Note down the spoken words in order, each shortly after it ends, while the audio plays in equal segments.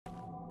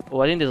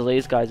Well, I think this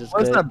lace guys is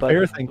What is good, that but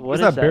bear thing? what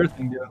What's is that bear that?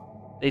 thing do?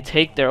 They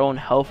take their own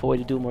health away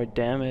to do more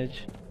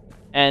damage.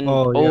 And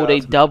Oh oh, yeah. they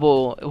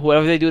double.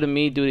 Whoever they do to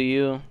me, do to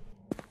you.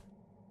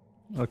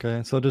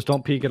 Okay, so just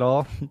don't peek at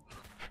all.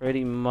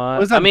 Pretty What much.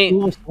 does I that mean,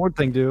 dual sword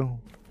thing do?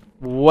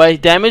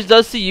 what damage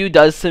does to you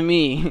does to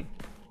me.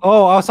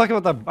 Oh, I was talking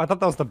about the. I thought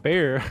that was the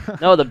bear.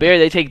 No, the bear,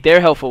 they take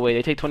their health away.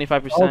 They take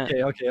 25%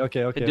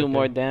 Okay. to do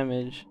more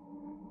damage.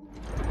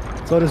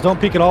 So just don't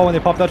peek at all when they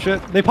pop that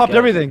shit. They popped Yes.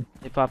 everything.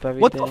 They pop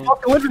What the everything.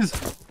 fuck? What is?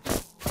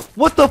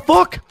 What the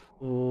fuck?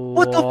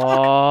 What the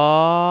fuck?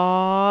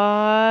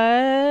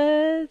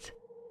 What?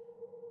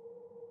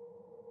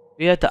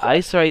 We had the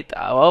ice right.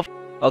 Well,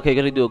 okay,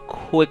 gonna do a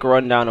quick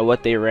rundown of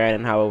what they ran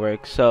and how it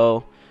works.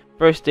 So,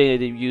 first thing that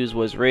they used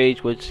was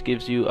Rage, which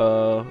gives you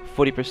a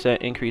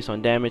 40% increase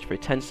on damage for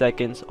 10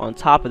 seconds. On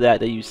top of that,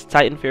 they use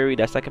Titan Fury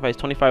that sacrifices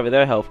 25 of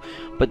their health,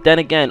 but then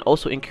again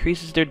also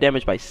increases their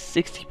damage by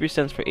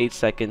 60% for 8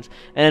 seconds.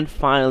 And then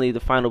finally, the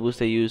final boost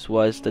they used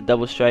was the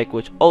Double Strike,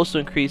 which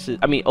also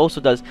also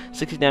does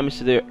 60 damage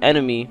to their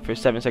enemy for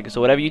 7 seconds.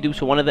 So whatever you do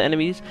to one of the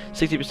enemies,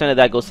 60% of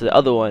that goes to the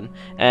other one.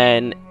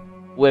 And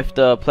with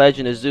the Pledge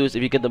and the Zeus,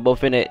 if you get them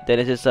both in it, then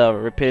it's just a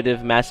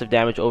repetitive massive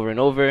damage over and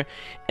over.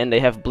 And they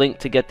have Blink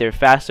to get there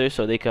faster,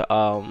 so they could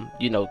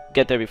you know,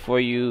 get there before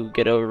you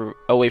get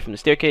away from the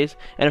staircase.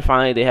 And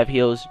finally they have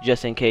heals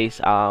just in case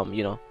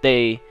you know,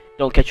 they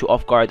don't catch you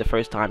off guard the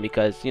first time,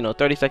 because you know,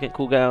 30-second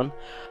cooldown.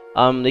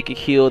 They could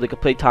heal, they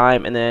could play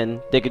time, and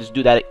then they could just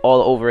do that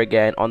all over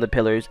again on the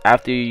pillars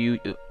after you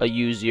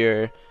use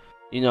your,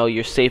 you know,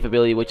 your safe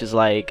ability, which is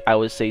like, I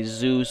would say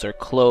Zeus or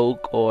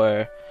Cloak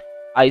or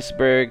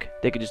Iceberg.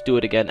 They could just do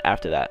it again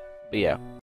after that. But yeah.